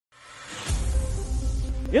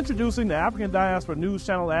Introducing the African Diaspora News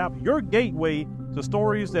Channel app, your gateway to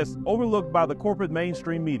stories that's overlooked by the corporate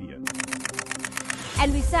mainstream media.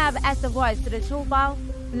 And we serve as the voice to the Trubal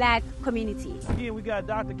Black community. Again, we got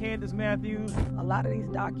Dr. Candace Matthews. A lot of these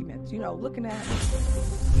documents, looking at.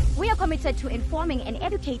 We are committed to informing and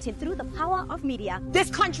educating through the power of media. This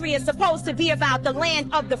country is supposed to be about the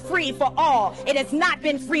land of the free for all. It has not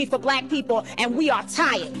been free for Black people, and we are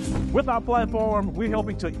tired. With our platform, we're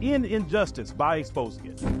helping to end injustice by exposing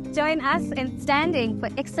it. Join us in standing for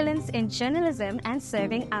excellence in journalism and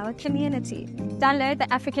serving our community. Download the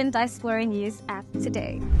African Diaspora News app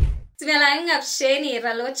today. My name is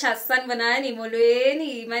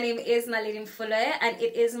Naledi Mfoloe, and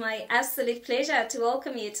it is my absolute pleasure to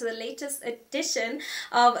welcome you to the latest edition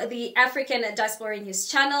of the African Diaspora News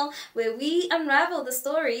channel, where we unravel the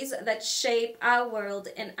stories that shape our world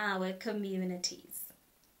and our communities.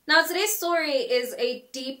 Now, today's story is a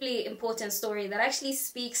deeply important story that actually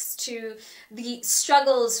speaks to the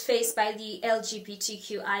struggles faced by the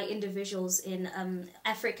LGBTQI individuals in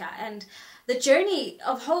Africa and the journey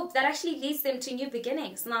of hope that actually leads them to new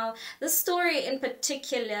beginnings. Now, this story in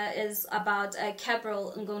particular is about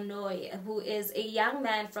Gabriel Ngonoy, who is a young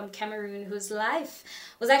man from Cameroon whose life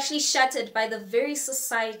was actually shattered by the very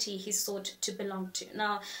society he sought to belong to.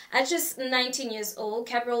 Now, at just 19 years old,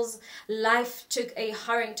 Gabriel's life took a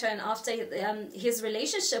hurrying turn after his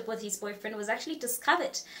relationship with his boyfriend was actually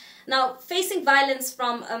discovered. Now, facing violence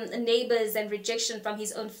from neighbors and rejection from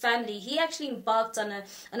his own family, he actually embarked on a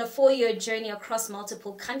 4-year journey across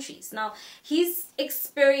multiple countries. Now, his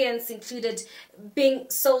experience included being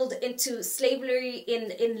sold into slavery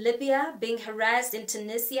in Libya, being harassed in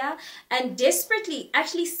Tunisia, and desperately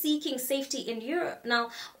actually seeking safety in Europe.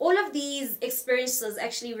 Now, all of these experiences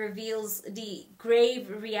actually reveals the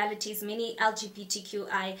grave realities many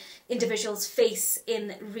LGBTQI individuals face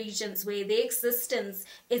in regions where their existence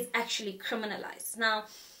is actually criminalized. Now,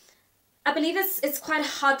 I believe it's quite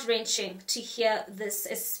heart-wrenching to hear this,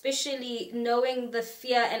 especially knowing the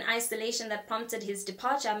fear and isolation that prompted his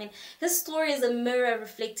departure. I mean, his story is a mirror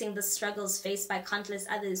reflecting the struggles faced by countless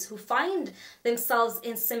others who find themselves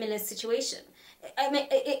in similar situations. I mean,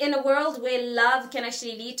 in a world where love can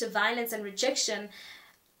actually lead to violence and rejection,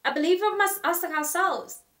 I believe we must ask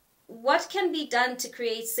ourselves, what can be done to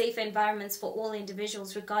create safe environments for all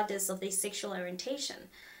individuals regardless of their sexual orientation?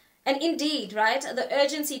 And indeed, right, the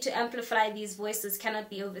urgency to amplify these voices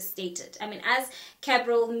cannot be overstated. I mean, as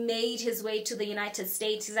Gabriel made his way to the United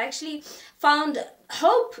States, he's actually found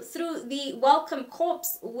hope through the Welcome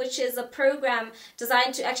Corps, which is a program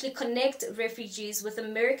designed to actually connect refugees with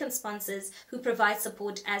American sponsors who provide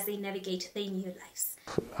support as they navigate their new lives.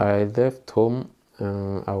 I left home,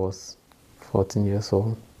 I was 14 years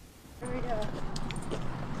old.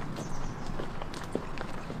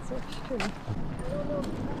 So true.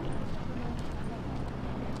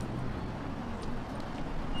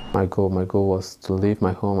 My goal was to leave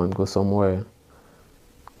my home and go somewhere,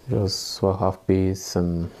 just to have peace.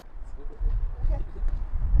 And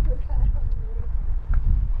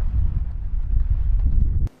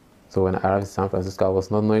so when I arrived in San Francisco, I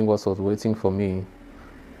was not knowing what was waiting for me.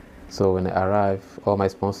 So when I arrived, all my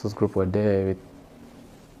sponsors group were there.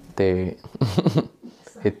 They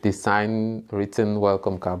designed written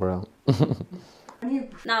 "Welcome, Gabriel."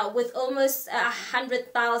 Now, with almost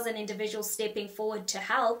 100,000 individuals stepping forward to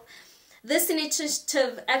help, this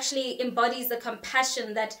initiative actually embodies the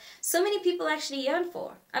compassion that so many people actually yearn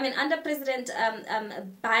for. I mean, under President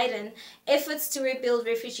Biden, efforts to rebuild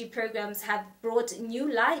refugee programs have brought new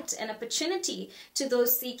light and opportunity to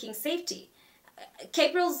those seeking safety.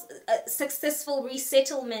 Gabriel's successful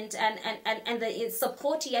resettlement and the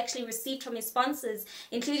support he actually received from his sponsors,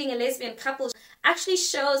 including a lesbian couple, actually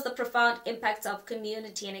shows the profound impact of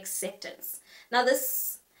community and acceptance. Now,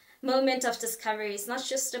 this moment of discovery is not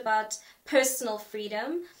just about personal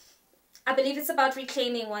freedom. I believe it's about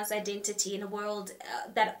reclaiming one's identity in a world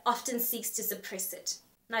that often seeks to suppress it.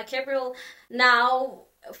 Now, Gabriel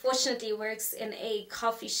fortunately works in a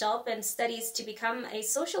coffee shop and studies to become a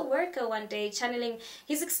social worker one day, channeling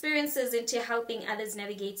his experiences into helping others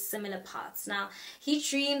navigate similar paths. Now, he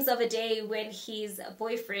dreams of a day when his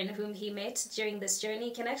boyfriend, whom he met during this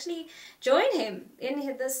journey, can actually join him in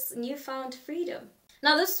this newfound freedom.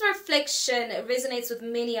 Now, this reflection resonates with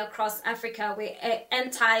many across Africa where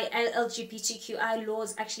anti-LGBTQI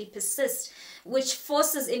laws actually persist, which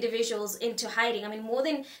forces individuals into hiding. I mean, more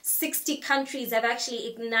than 60 countries have actually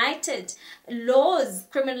ignited laws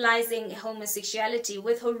criminalizing homosexuality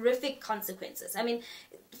with horrific consequences. I mean,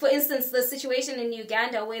 for instance, the situation in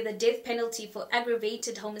Uganda where the death penalty for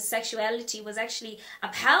aggravated homosexuality was actually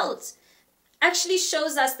upheld. actually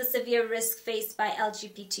shows us the severe risk faced by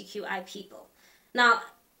LGBTQI people. Now,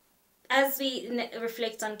 as we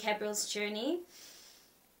reflect on Gabriel's journey,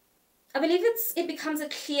 I believe it becomes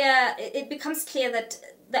clear that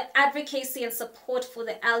the advocacy and support for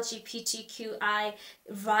the LGBTQI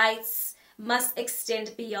rights must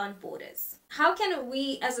extend beyond borders. How can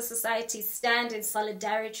we as a society stand in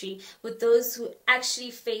solidarity with those who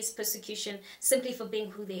actually face persecution simply for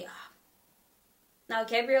being who they are? Now,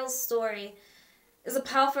 Gabriel's story is a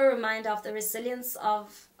powerful reminder of the resilience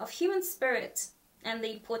of human spirit and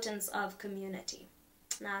the importance of community.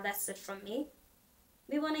 Now, that's it from me.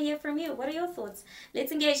 We want to hear from you. What are your thoughts?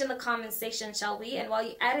 Let's engage in the comment section, shall we? And while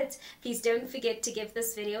you're at it, please don't forget to give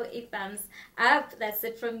this video a thumbs up. That's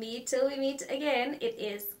it from me. Till we meet again, it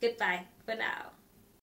is goodbye for now.